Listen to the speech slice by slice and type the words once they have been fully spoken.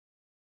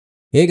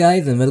Hey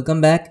guys and welcome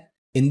back.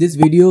 In this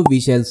video we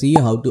shall see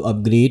how to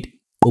upgrade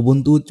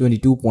Ubuntu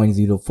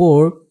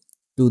 22.04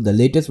 to the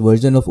latest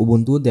version of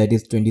Ubuntu, that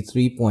is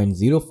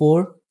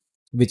 23.04,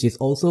 which is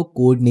also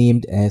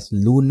codenamed as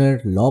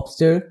Lunar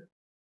Lobster,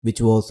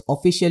 which was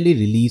officially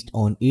released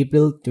on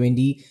April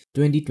 20,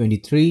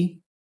 2023.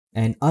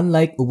 And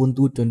unlike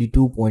Ubuntu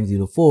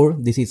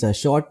 22.04, this is a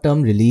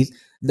short-term release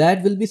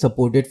that will be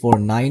supported for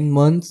 9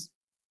 months,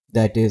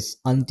 that is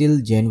until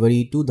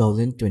January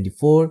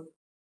 2024.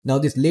 Now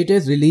this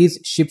latest release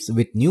ships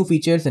with new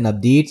features and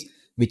updates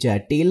which are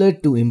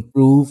tailored to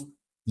improve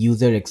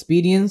user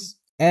experience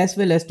as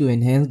well as to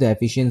enhance the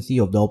efficiency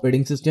of the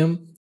operating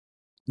system.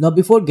 Now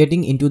before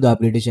getting into the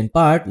upgradation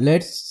part,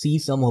 let's see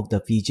some of the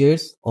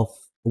features of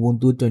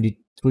Ubuntu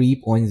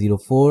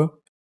 23.04.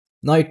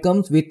 Now it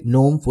comes with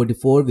GNOME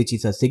 44, which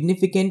is a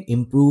significant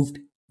improved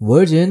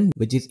version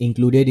which is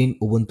included in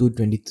Ubuntu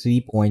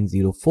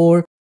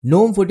 23.04.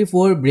 GNOME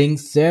 44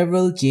 brings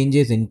several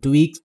changes and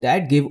tweaks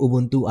that give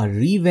Ubuntu a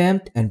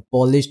revamped and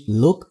polished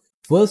look.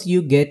 First,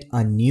 you get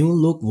a new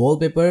look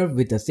wallpaper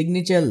with a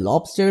signature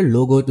lobster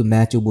logo to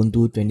match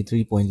Ubuntu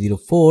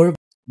 23.04.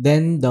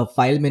 Then the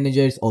file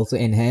manager is also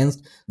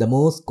enhanced. The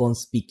most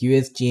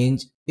conspicuous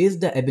change is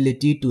the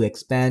ability to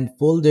expand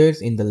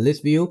folders in the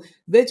list view,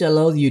 which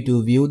allows you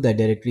to view the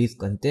directory's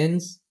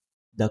contents.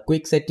 The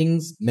quick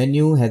settings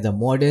menu has a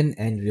modern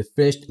and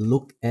refreshed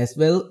look as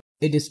well.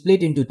 It is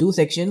split into two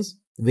sections,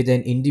 with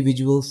an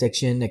individual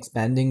section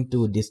expanding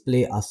to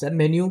display a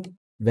submenu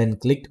when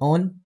clicked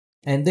on,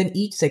 and then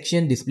each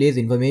section displays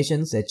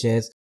information such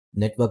as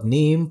network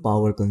name,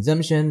 power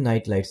consumption,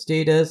 nightlight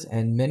status,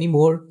 and many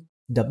more.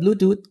 The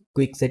Bluetooth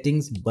quick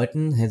settings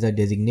button has a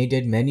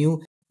designated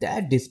menu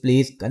that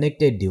displays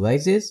connected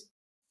devices.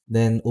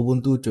 Then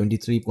Ubuntu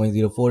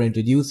 23.04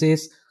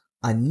 introduces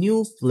a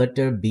new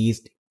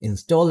Flutter-based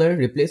installer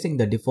replacing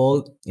the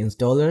default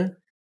installer.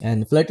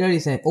 And Flutter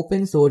is an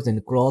open source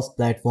and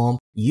cross-platform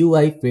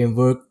UI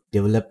framework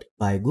developed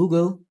by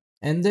Google.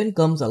 And then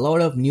comes a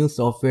lot of new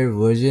software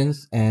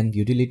versions and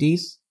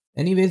utilities.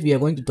 Anyways, we are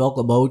going to talk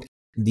about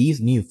these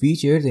new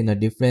features in a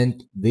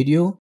different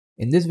video.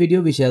 In this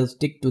video, we shall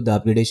stick to the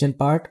upgradation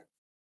part.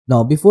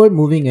 Now, before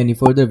moving any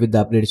further with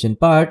the upgradation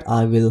part,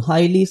 I will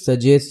highly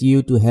suggest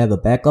you to have a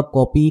backup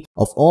copy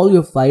of all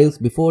your files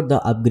before the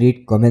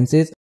upgrade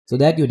commences so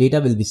that your data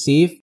will be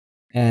safe.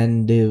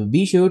 And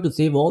be sure to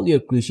save all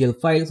your crucial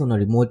files on a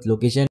remote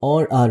location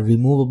or a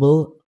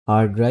removable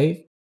hard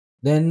drive.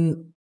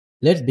 Then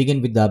let's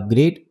begin with the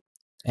upgrade.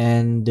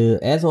 And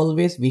as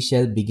always, we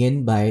shall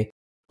begin by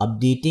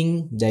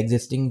updating the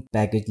existing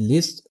package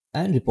list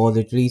and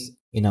repositories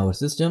in our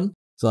system.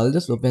 So I'll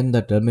just open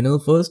the terminal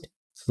first.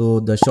 So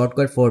the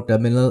shortcut for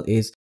terminal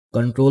is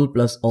Ctrl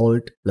plus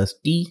Alt plus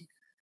T.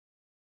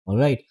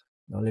 Alright,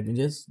 now let me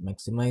just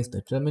maximize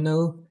the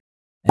terminal.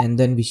 And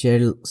then we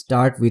shall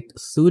start with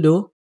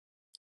sudo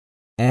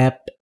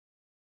apt-get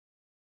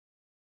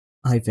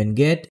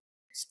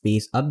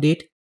space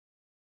update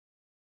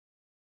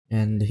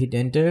and hit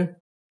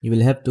enter. You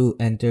will have to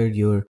enter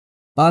your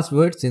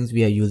password since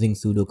we are using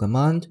sudo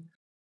command.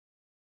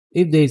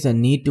 If there is a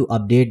need to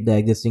update the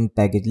existing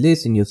package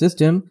list in your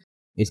system,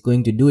 it's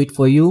going to do it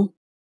for you.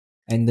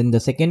 And then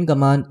the second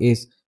command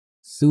is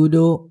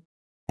sudo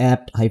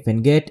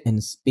apt-get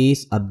and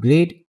space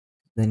upgrade.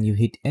 Then you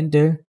hit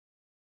enter.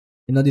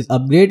 Now this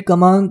upgrade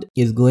command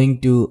is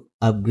going to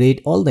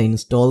upgrade all the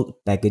installed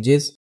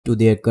packages to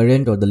their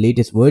current or the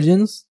latest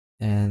versions.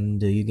 And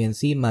you can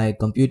see my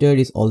computer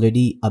is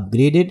already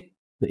upgraded.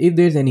 So if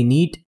there's any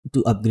need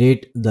to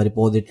upgrade the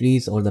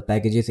repositories or the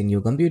packages in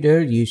your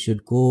computer, you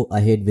should go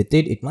ahead with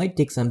it. It might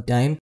take some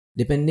time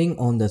depending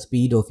on the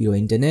speed of your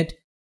internet.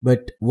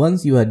 But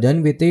once you are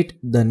done with it,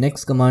 the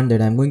next command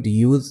that I'm going to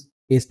use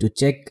is to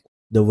check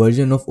the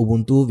version of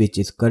Ubuntu which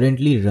is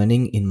currently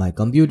running in my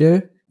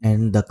computer.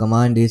 And the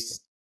command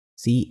is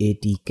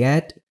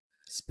cat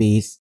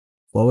space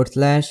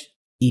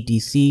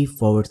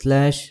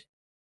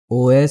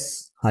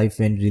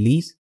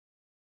 /etc/os-release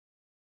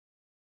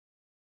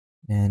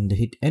and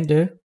hit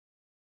enter.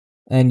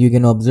 And you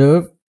can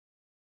observe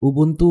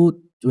Ubuntu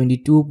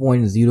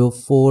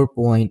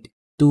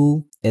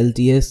 22.04.2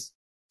 LTS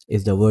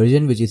is the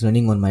version which is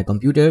running on my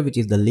computer, which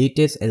is the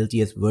latest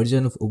LTS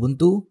version of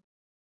Ubuntu.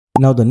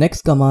 Now the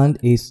next command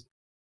is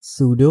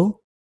sudo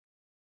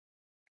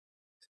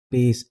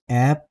space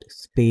apt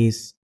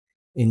space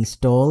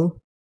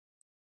install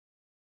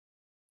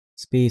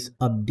space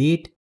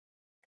update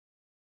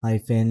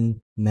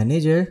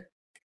 -manager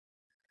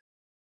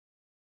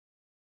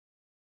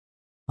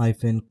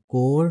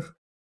 -core.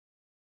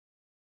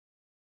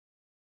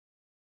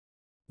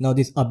 Now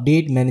this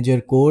update manager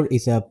core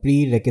is a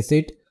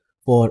prerequisite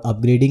for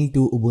upgrading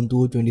to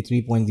Ubuntu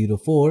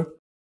 23.04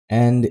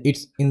 and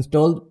it's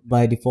installed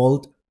by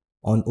default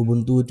on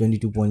Ubuntu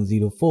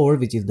 22.04,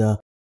 which is the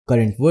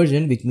current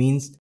version, which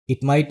means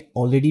it might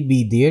already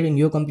be there in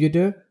your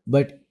computer.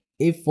 But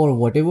if for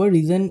whatever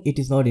reason it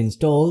is not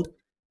installed,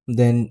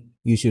 then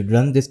you should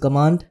run this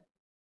command.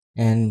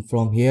 And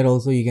from here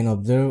also you can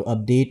observe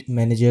update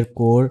manager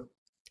core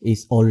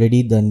is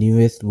already the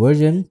newest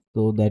version,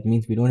 so that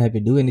means we don't have to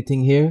do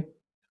anything here.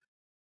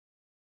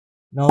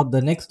 Now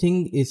the next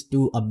thing is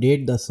to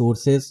update the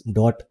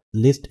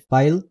sources.list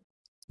file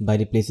by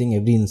replacing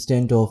every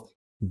instance of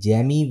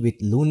jammy with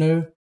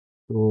Lunar.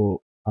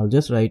 So I'll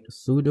just write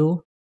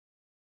sudo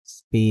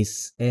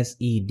space sed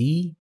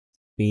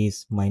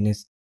space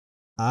minus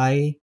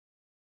I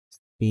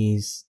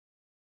space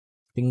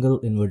single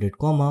inverted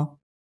comma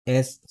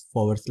s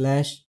forward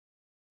slash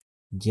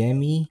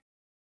jammy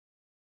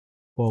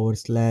forward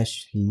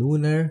slash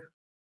lunar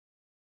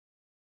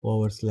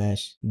forward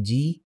slash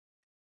g,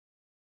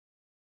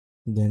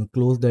 then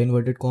close the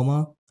inverted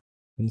comma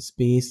and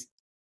space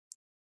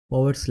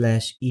forward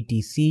slash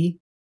etc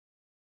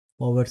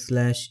forward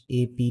slash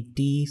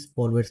apt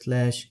forward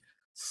slash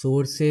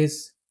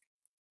sources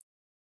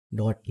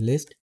dot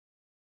list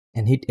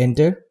and hit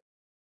enter.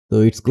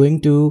 So it's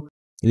going to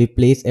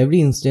replace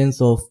every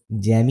instance of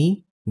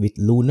jammy with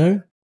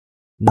lunar.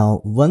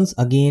 Now once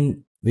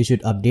again we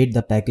should update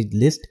the package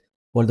list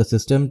for the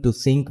system to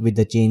sync with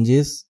the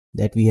changes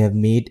that we have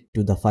made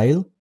to the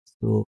file.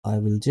 So I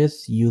will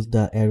just use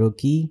the arrow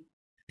key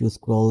to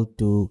scroll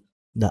to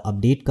the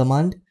update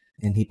command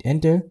and hit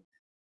enter,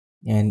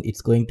 and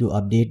it's going to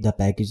update the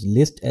package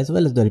list as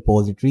well as the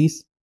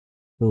repositories.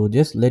 So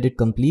just let it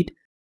complete,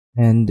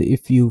 and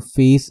if you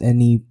face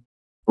any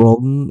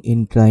problem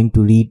in trying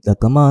to read the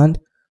command,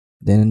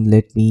 then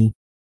let me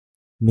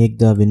make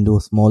the window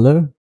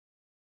smaller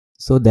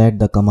so that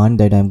the command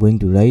that I'm going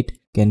to write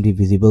can be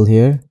visible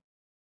here.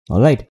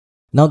 Alright,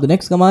 now the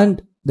next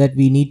command that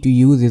we need to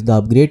use is the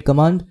upgrade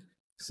command.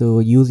 So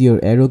use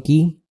your arrow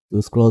key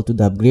to scroll to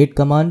the upgrade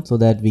command so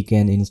that we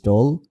can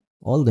install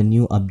all the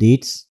new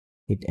updates.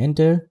 Hit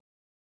enter,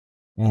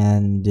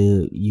 and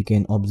you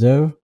can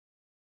observe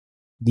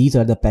these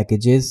are the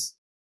packages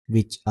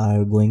which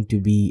are going to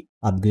be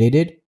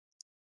upgraded.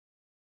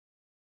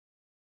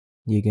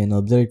 You can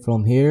observe it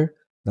from here.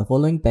 The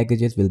following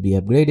packages will be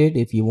upgraded.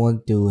 If you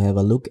want to have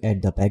a look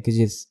at the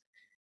packages,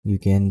 you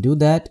can do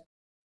that.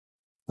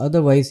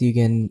 Otherwise, you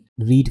can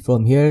read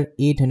from here.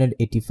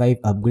 885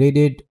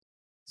 upgraded,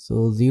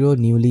 so 0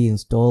 newly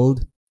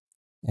installed,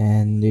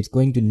 and it's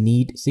going to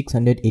need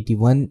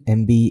 681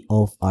 MB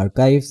of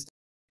archives.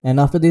 And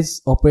after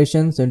this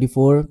operation,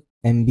 74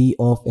 MB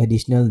of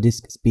additional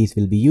disk space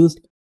will be used.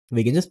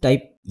 We can just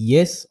type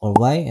yes or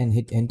Y and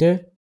hit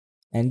enter,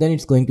 and then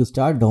it's going to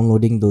start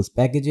downloading those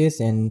packages,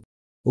 and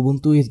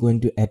Ubuntu is going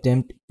to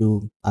attempt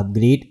to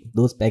upgrade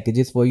those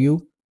packages for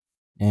you.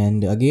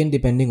 And again,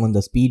 depending on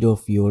the speed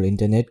of your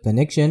internet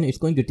connection, it's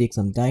going to take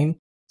some time.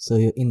 So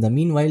in the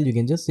meanwhile, you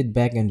can just sit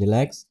back and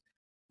relax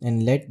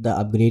and let the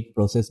upgrade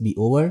process be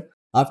over.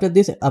 After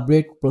this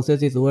upgrade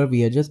process is over,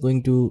 we are just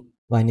going to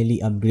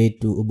finally upgrade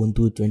to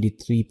Ubuntu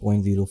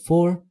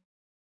 23.04.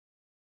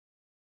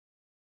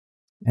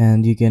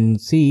 And you can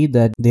see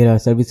that there are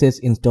services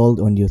installed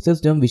on your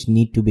system which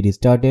need to be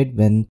restarted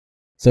when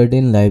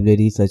certain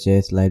libraries such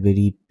as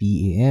library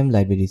PAM,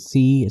 library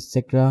C,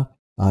 etc.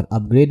 are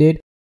upgraded.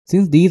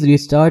 Since these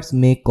restarts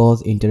may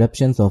cause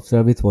interruptions of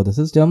service for the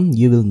system,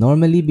 you will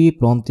normally be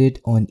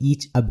prompted on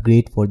each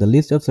upgrade for the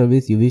list of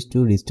service you wish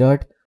to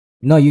restart.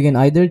 Now you can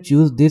either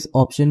choose this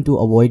option to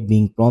avoid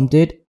being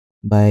prompted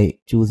by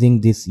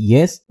choosing this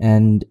yes,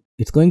 and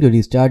it's going to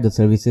restart the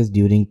services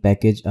during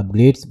package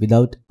upgrades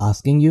without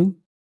asking you.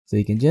 So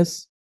you can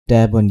just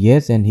tap on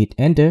yes and hit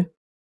enter.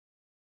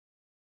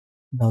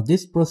 Now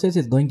this process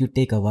is going to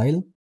take a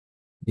while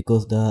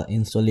because the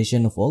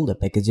installation of all the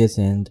packages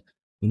and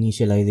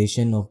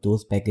initialization of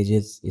those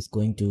packages is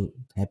going to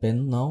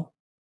happen now.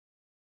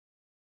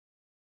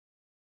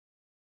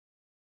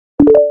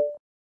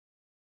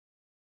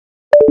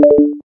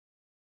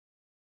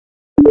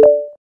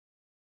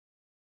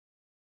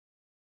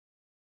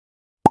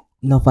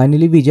 Now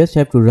finally we just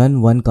have to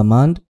run one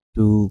command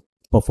to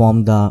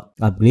perform the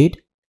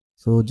upgrade.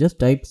 So just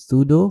type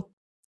sudo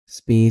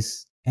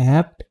space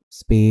apt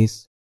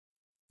space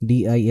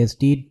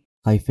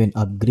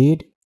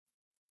dist-upgrade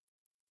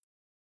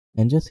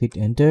and just hit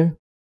enter.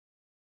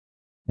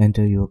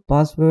 Enter your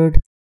password,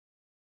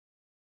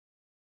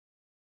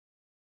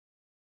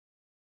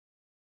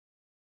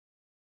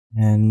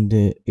 and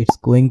it's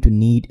going to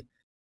need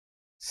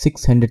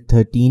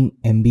 613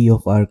 MB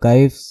of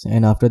archives,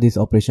 and after this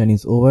operation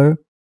is over,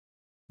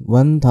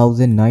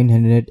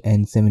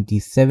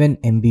 1977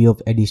 MB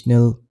of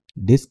additional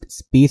disk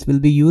space will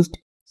be used.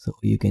 So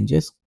you can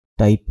just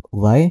type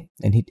Y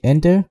and hit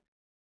enter.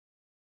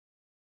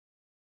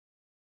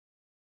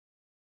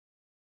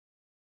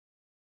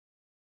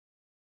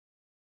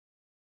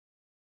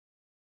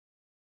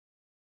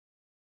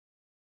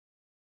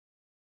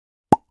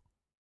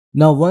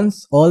 Now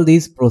once all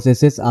these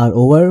processes are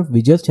over,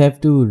 we just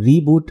have to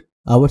reboot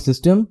our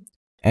system,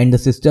 and the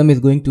system is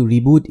going to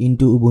reboot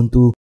into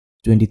Ubuntu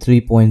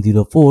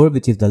 23.04,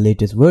 which is the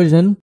latest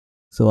version.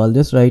 So I'll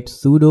just write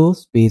sudo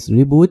space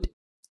reboot,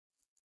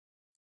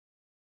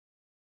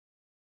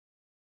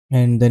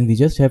 and then we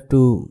just have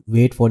to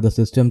wait for the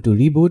system to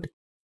reboot.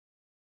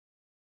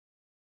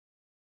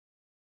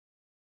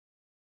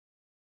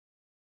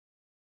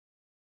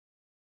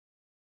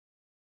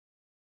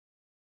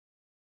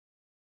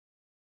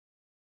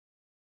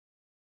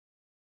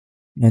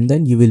 and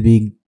then you will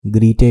be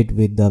greeted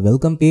with the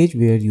welcome page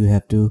where you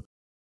have to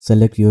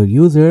select your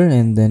user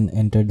and then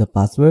enter the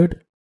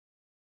password.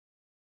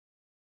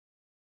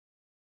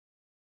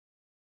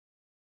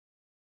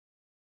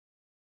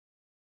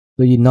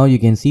 So now you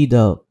can see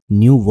the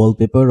new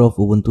wallpaper of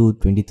Ubuntu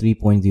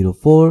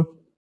 23.04,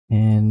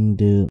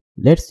 and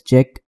let's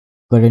check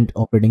current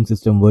operating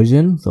system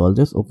version. So I'll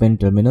just open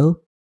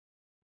terminal,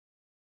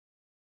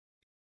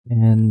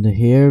 and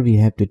here we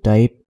have to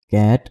type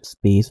cat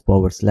space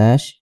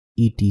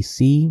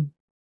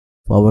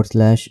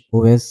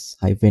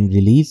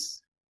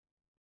 /etc/os-release,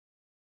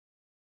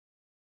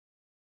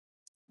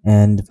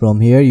 and from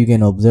here you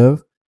can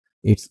observe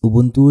it's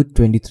Ubuntu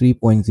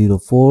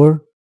 23.04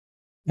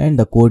 and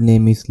the code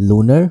name is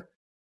Lunar.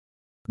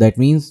 That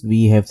means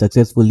we have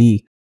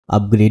successfully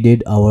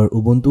upgraded our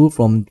Ubuntu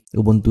from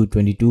Ubuntu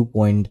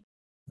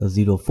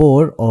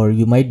 22.04, or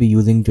you might be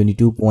using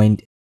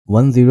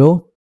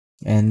 22.10,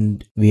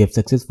 and we have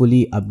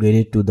successfully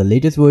upgraded to the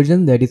latest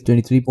version, that is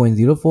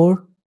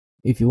 23.04.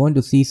 If you want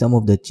to see some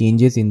of the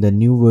changes in the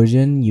new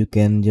version, you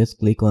can just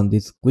click on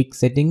this quick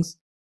settings,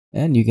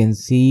 and you can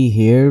see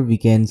here we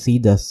can see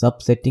the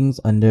sub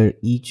settings under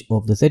each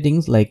of the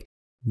settings. Like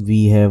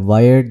we have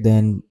wired,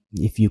 then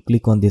if you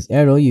click on this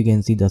arrow you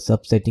can see the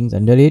sub settings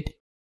under it,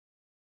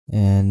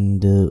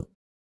 and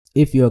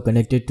if you are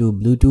connected to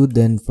Bluetooth,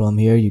 then from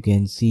here you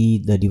can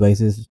see the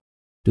devices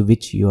to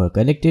which you are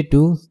connected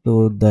to.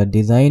 So the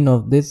design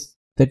of this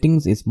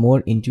settings is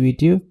more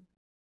intuitive,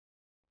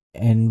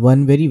 and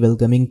one very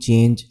welcoming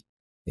change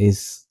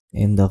is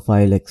in the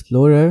file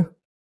explorer.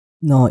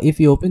 Now if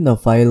you open the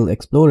file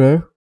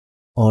explorer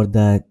or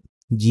the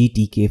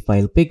GTK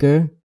file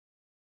picker,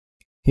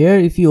 here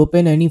if you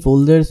open any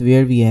folders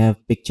where we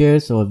have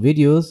pictures or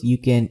videos, you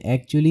can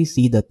actually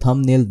see the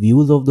thumbnail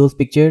views of those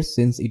pictures.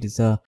 Since it is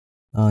a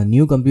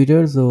new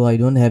computer, so I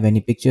don't have any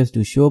pictures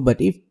to show,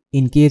 but if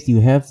in case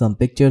you have some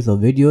pictures or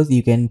videos,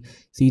 you can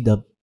see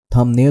the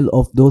thumbnail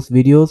of those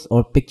videos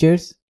or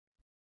pictures.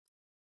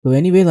 So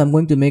anyways, I'm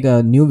going to make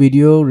a new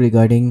video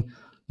regarding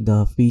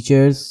the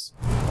features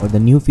or the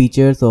new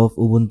features of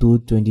Ubuntu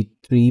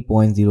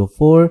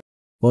 23.04.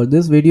 For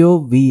this video,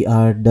 we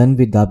are done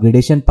with the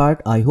upgradation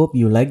part. I hope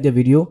you liked the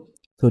video.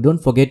 So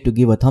don't forget to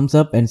give a thumbs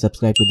up and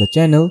subscribe to the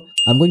channel.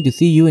 I'm going to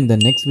see you in the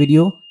next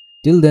video.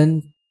 Till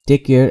then,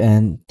 take care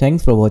and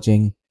thanks for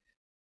watching.